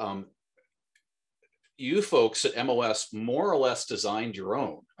 you folks at MOS more or less designed your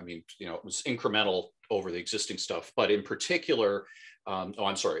own. I mean, you know, it was incremental over the existing stuff, but in particular,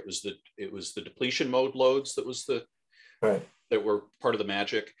 it was the depletion mode loads that was the right. that were part of the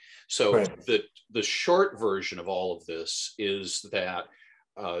magic. So right. the short version of all of this is that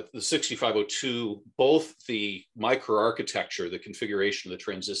the 6502, both the microarchitecture, the configuration of the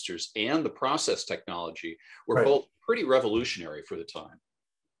transistors, and the process technology were right. both pretty revolutionary for the time.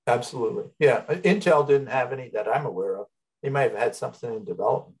 Absolutely. Yeah. Intel didn't have any that I'm aware of. They might have had something in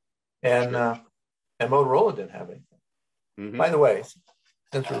development. And, sure. And Motorola didn't have anything. Mm-hmm. By the way,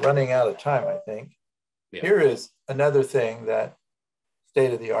 since we're running out of time, I think, yeah. Here is another thing that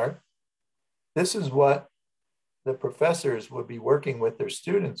state of the art. This is what the professors would be working with their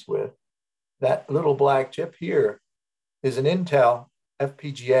students with. That little black chip here is an Intel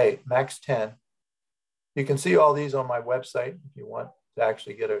FPGA Max 10. You can see all these on my website if you want to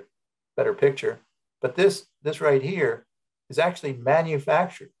actually get a better picture. But this right here is actually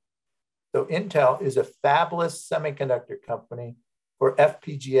manufactured. So Intel is a fabless semiconductor company for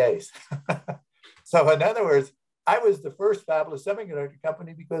FPGAs. So in other words, I was the first fabless semiconductor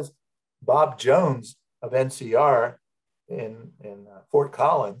company because Bob Jones of NCR in Fort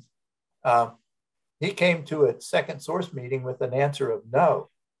Collins, he came to a second source meeting with an answer of no.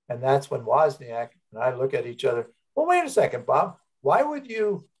 And that's when Wozniak and I look at each other, well, wait a second, Bob, why would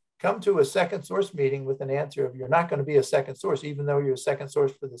you come to a second source meeting with an answer of you're not going to be a second source, even though you're a second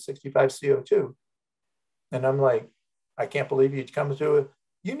source for the 65C02? And I'm like, I can't believe you'd come to it.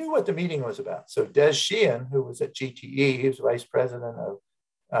 You knew what the meeting was about. So Des Sheehan, who was at GTE, he was vice president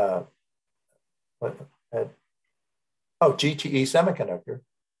of GTE Semiconductor.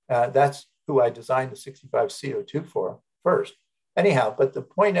 That's who I designed the 65C02 for first. Anyhow, but the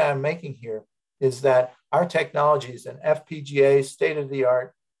point I'm making here is that our technology is an FPGA, state of the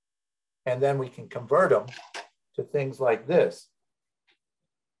art, and then we can convert them to things like this.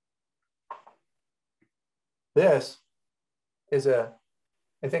 This is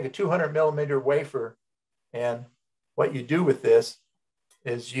I think a 200 millimeter wafer. And what you do with this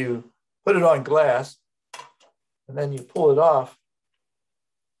is you put it on glass and then you pull it off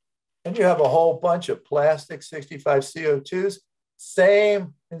and you have a whole bunch of plastic 65C02s,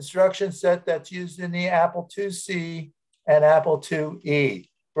 same instruction set that's used in the Apple IIc and Apple IIe.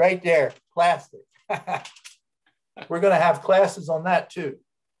 Right there, plastic. We're going to have classes on that too.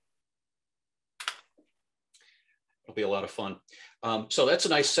 It'll be a lot of fun. So that's a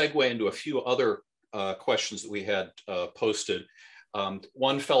nice segue into a few other questions that we had posted.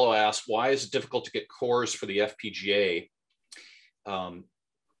 One fellow asked, why is it difficult to get cores for the FPGA?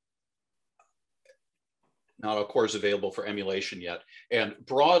 Not all cores available for emulation yet. And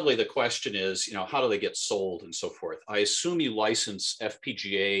broadly, the question is, you know, how do they get sold and so forth? I assume you license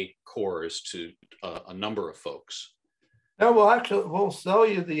FPGA cores to a number of folks. No, well, actually, we'll sell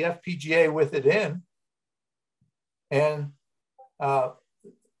you the FPGA with it in. And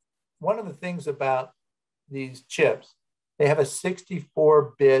one of the things about these chips, they have a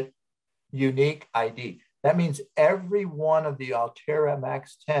 64-bit unique ID. That means every one of the Altera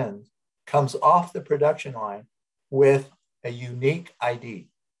Max 10s comes off the production line with a unique ID.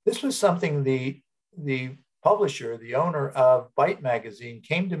 This was something the publisher, the owner of Byte magazine,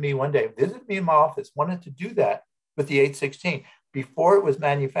 came to me one day, visited me in my office, wanted to do that with the 816. Before it was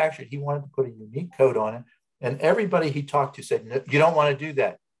manufactured, he wanted to put a unique code on it. And everybody he talked to said, no, you don't want to do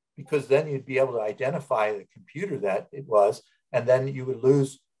that, because then you'd be able to identify the computer that it was, and then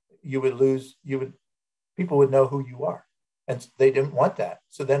people would know who you are. And they didn't want that.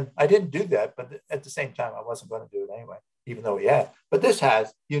 So then I didn't do that, but at the same time, I wasn't going to do it anyway, even though we had. But this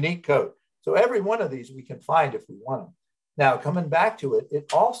has unique code. So every one of these we can find if we want them. Now, coming back to it,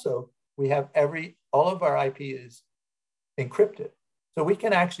 it also, we have all of our IP is encrypted. So we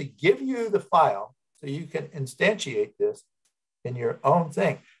can actually give you the file so you can instantiate this in your own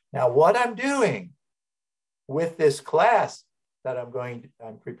thing. Now, what I'm doing with this class that I'm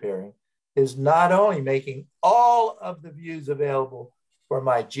preparing is not only making all of the views available for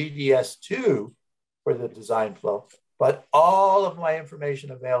my GDS2 for the design flow, but all of my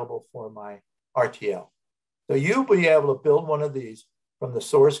information available for my RTL. So you'll be able to build one of these from the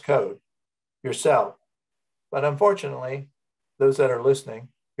source code yourself. But unfortunately, those that are listening,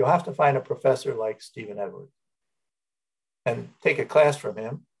 you'll have to find a professor like Stephen Edwards and take a class from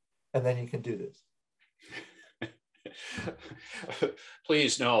him, and then you can do this.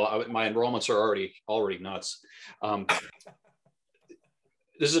 Please, no, my enrollments are already nuts.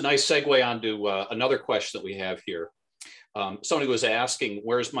 This is a nice segue onto another question that we have here. Somebody was asking,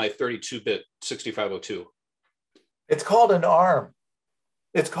 where's my 32-bit 6502? It's called an ARM.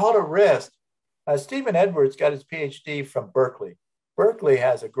 It's called a RISC. Stephen Edwards got his PhD from Berkeley. Berkeley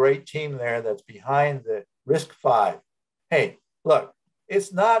has a great team there that's behind the RISC-V. Hey, look,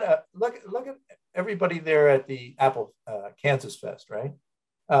 it's not a, look at everybody there at the Apple KansasFest, right?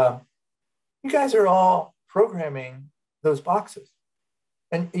 You guys are all programming those boxes.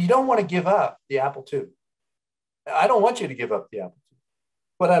 And you don't want to give up the Apple II. I don't want you to give up the Apple II.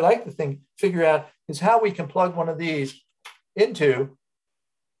 What I like to figure out is how we can plug one of these into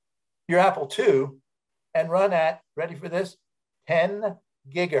your Apple II and run at, ready for this, 10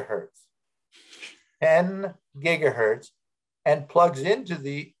 gigahertz. 10 gigahertz and plugs into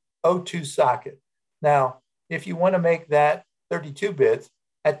the O2 socket. Now, if you want to make that 32 bits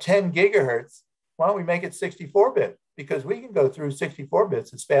at 10 gigahertz, why don't we make it 64-bit? Because we can go through 64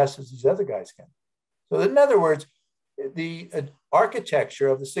 bits as fast as these other guys can. So in other words, the architecture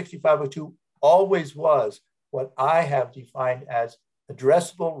of the 6502 always was what I have defined as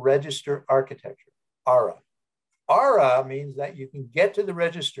addressable register architecture, ARA. ARA means that you can get to the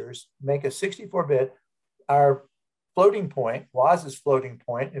registers, make a 64-bit. Our floating point, WOS's floating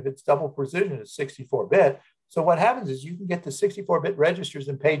point, if it's double precision, is 64-bit. So what happens is you can get the 64-bit registers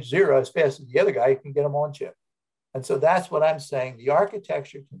in page 0 as fast as the other guy. You can get them on chip. And so that's what I'm saying. The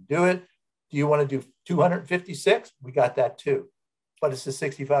architecture can do it. Do you want to do 256? We got that too. But it's the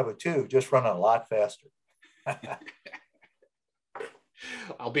 6502, just running a lot faster.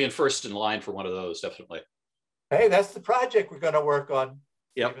 I'll be first in line for one of those, definitely. Hey, that's the project we're going to work on.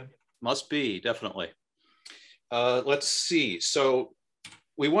 Yep, Stephen. Must be, definitely. Let's see. So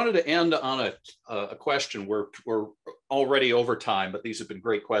we wanted to end on a question. We're already over time, but these have been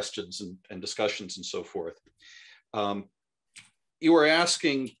great questions and discussions and so forth. You were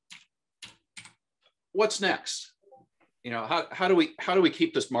asking, what's next? You know, how do we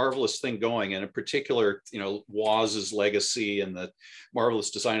keep this marvelous thing going? And in particular, you know, Woz's legacy and the marvelous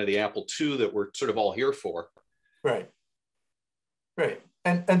design of the Apple II that we're sort of all here for. Right. Right.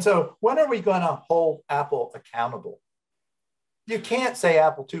 And so when are we going to hold Apple accountable? You can't say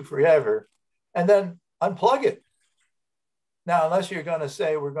Apple II forever and then unplug it. Now, unless you're going to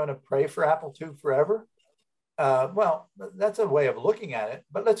say we're going to pray for Apple II forever. Well, that's a way of looking at it,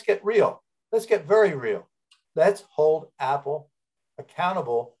 but let's get real. Let's get very real. Let's hold Apple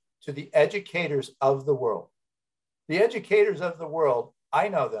accountable to the educators of the world. The educators of the world, I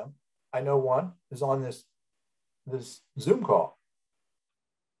know them. I know one is on this Zoom call.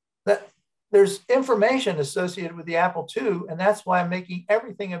 That there's information associated with the Apple II, and that's why I'm making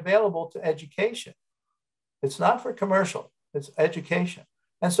everything available to education. It's not for commercial, it's education.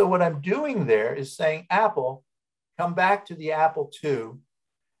 And so what I'm doing there is saying, Apple, come back to the Apple II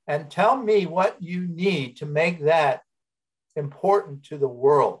and tell me what you need to make that important to the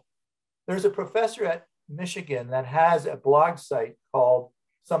world. There's a professor at Michigan that has a blog site called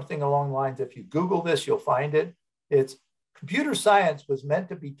something along the lines, if you Google this, you'll find it. It's computer science was meant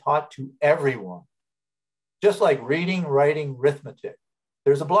to be taught to everyone, just like reading, writing, arithmetic.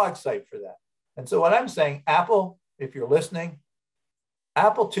 There's a blog site for that. And so what I'm saying, Apple, if you're listening,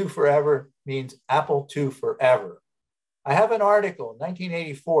 Apple II forever means Apple II forever. I have an article in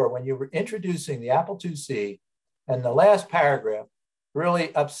 1984 when you were introducing the Apple IIc, and the last paragraph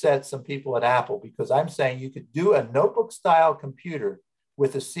really upset some people at Apple because I'm saying you could do a notebook-style computer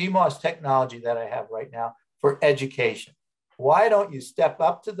with the CMOS technology that I have right now for education. Why don't you step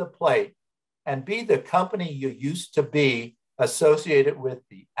up to the plate and be the company you used to be associated with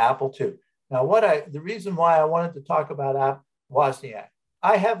the Apple II? Now, the reason why I wanted to talk about Wozniak,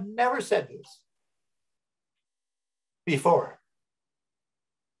 I have never said this before.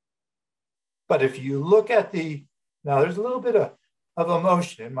 But if you look at now there's a little bit of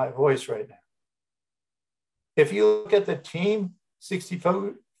emotion in my voice right now. If you look at the Team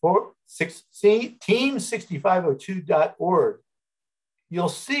 6502.org, you'll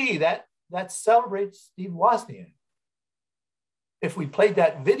see that celebrates Steve Wozniak. If we played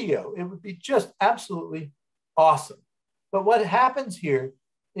that video, it would be just absolutely awesome. But what happens here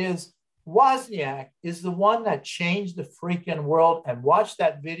is Wozniak is the one that changed the freaking world. And watch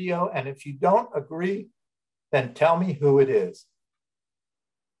that video. And if you don't agree, then tell me who it is.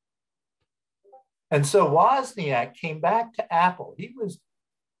 And so Wozniak came back to Apple. He was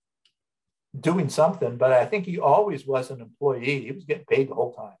doing something, but I think he always was an employee. He was getting paid the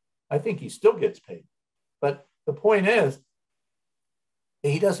whole time. I think he still gets paid. But the point is,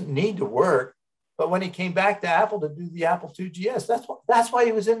 he doesn't need to work. But when he came back to Apple to do the Apple IIgs, that's why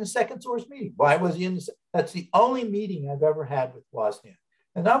he was in the second source meeting. Why was he in the? That's the only meeting I've ever had with Wozniak.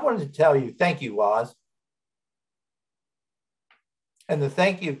 And I wanted to tell you, thank you, Woz. And the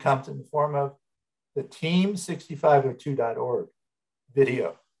thank you comes in the form of the team6502.org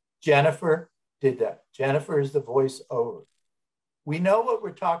video. Jennifer did that. Jennifer is the voiceover. We know what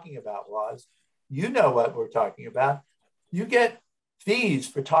we're talking about, Woz. You know what we're talking about. You get fees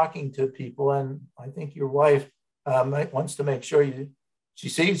for talking to people, and I think your wife wants to make sure she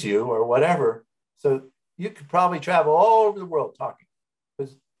sees you or whatever. So you could probably travel all over the world talking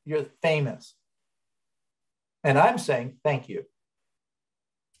because you're famous. And I'm saying thank you.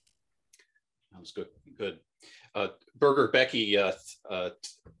 Sounds good. Good. Berger Becky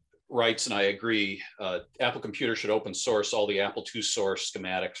writes, and I agree, Apple Computer should open source all the Apple II source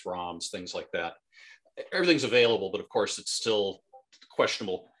schematics, ROMs, things like that. Everything's available, but of course it's still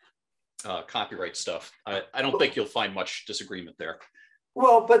questionable copyright stuff. I don't think you'll find much disagreement there.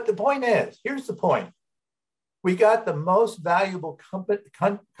 Well, but the point is, here's the point. We got the most valuable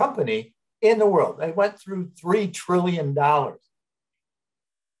company in the world. They went through $3 trillion.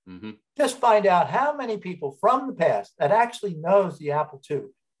 Mm-hmm. Just find out how many people from the past that actually knows the Apple II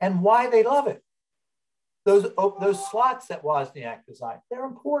and why they love it. Those slots that Wozniak designed, they're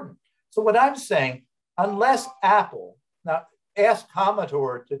important. So what I'm saying, unless Apple, now ask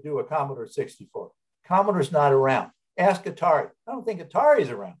Commodore to do a Commodore 64. Commodore's not around. Ask Atari. I don't think Atari's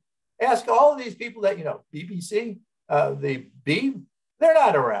around. Ask all of these people that, BBC, the Beeb, they're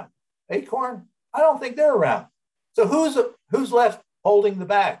not around. Acorn, I don't think they're around. So who's left holding the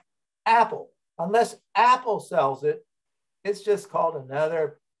bag? Apple. Unless Apple sells it, it's just called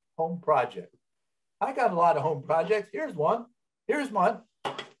another home project. I got a lot of home projects. Here's one. Here's one.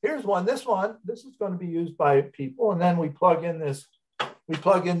 Here's one. This is going to be used by people. And then we plug in this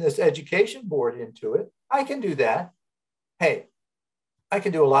education board into it. I can do that. Hey, I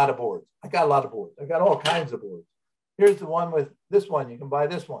can do a lot of boards. I got a lot of boards. I got all kinds of boards. Here's the one with this one. You can buy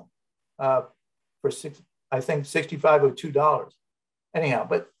this one for $6502. Anyhow,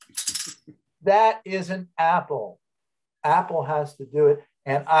 but that isn't Apple. Apple has to do it.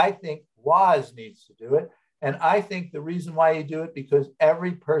 And I think Woz needs to do it. And I think the reason why you do it, because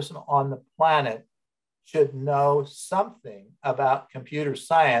every person on the planet should know something about computer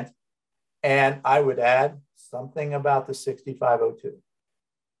science. And I would add something about the 6502.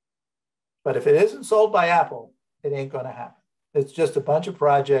 But if it isn't sold by Apple, it ain't going to happen. It's just a bunch of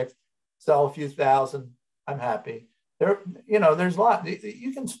projects, sell a few thousand. I'm happy. There's a lot.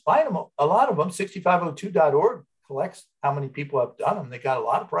 You can find them, a lot of them. 6502.org collects how many people have done them. They got a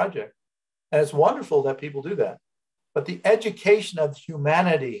lot of projects. And it's wonderful that people do that. But the education of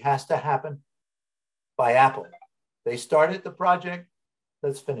humanity has to happen by Apple. They started the project,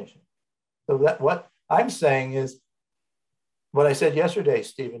 let's finish it. So that what I'm saying is, what I said yesterday,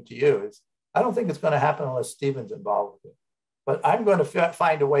 Stephen, to you is, I don't think it's going to happen unless Stephen's involved with it. But I'm going to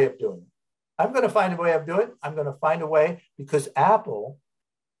find a way of doing it. I'm going to find a way of doing it. I'm going to find a way, because Apple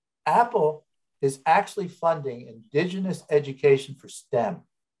is actually funding indigenous education for STEM.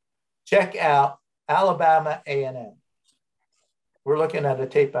 Check out Alabama A&M. We're looking at a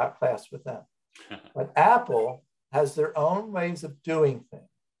tape-out class with them. But Apple has their own ways of doing things.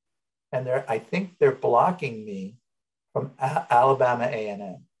 And I think they're blocking me from Alabama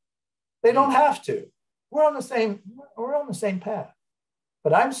A&M. They don't have to. We're on the same path.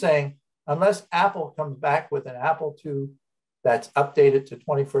 But I'm saying, unless Apple comes back with an Apple II that's updated to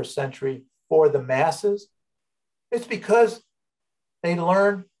 21st century for the masses, it's because they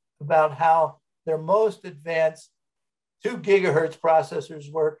learned about how their most advanced 2 gigahertz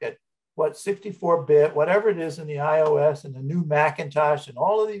processors work at 64-bit, whatever it is in the iOS and the new Macintosh and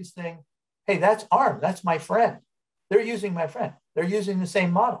all of these things. Hey, that's ARM. That's my friend. They're using my friend. They're using the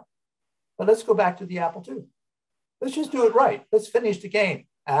same model. But let's go back to the Apple II. Let's just do it right. Let's finish the game.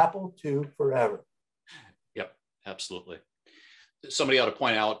 Apple II forever. Yep, absolutely. Somebody ought to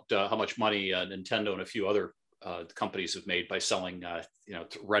point out how much money Nintendo and a few other companies have made by selling,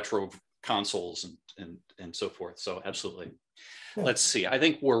 retro consoles and so forth. So absolutely. Yeah. Let's see. I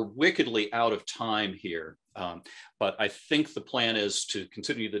think we're wickedly out of time here. But I think the plan is to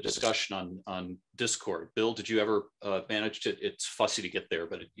continue the discussion on Discord. Bill, did you ever manage to? It's fussy to get there,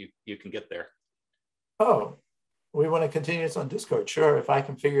 but you can get there. Oh, we want to continue this on Discord. Sure, if I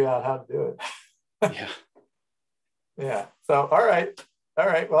can figure out how to do it. Yeah. Yeah. So, all right.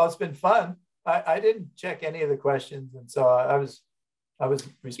 Well, it's been fun. I didn't check any of the questions, and so I was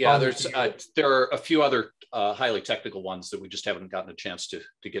responding. Yeah, there are a few other highly technical ones that we just haven't gotten a chance to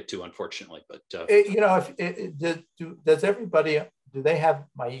get to, unfortunately. But does everybody, do they have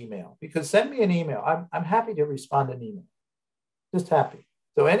my email? Because send me an email. I'm happy to respond to an email. Just happy.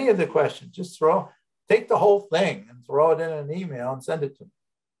 So any of the questions, just take the whole thing and throw it in an email and send it to me.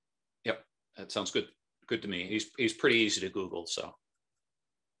 Yep, that sounds good. Good to me. He's pretty easy to Google. So.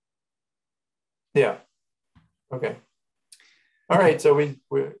 Yeah. Okay. All right. So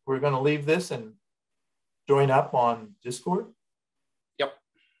we're going to leave this and join up on Discord. Yep.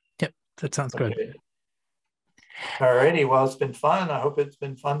 That sounds good. Okay. All righty. Well, it's been fun. I hope it's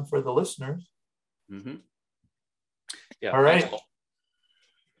been fun for the listeners. Mm-hmm. Yeah. All right.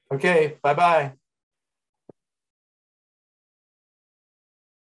 Okay. Bye-bye.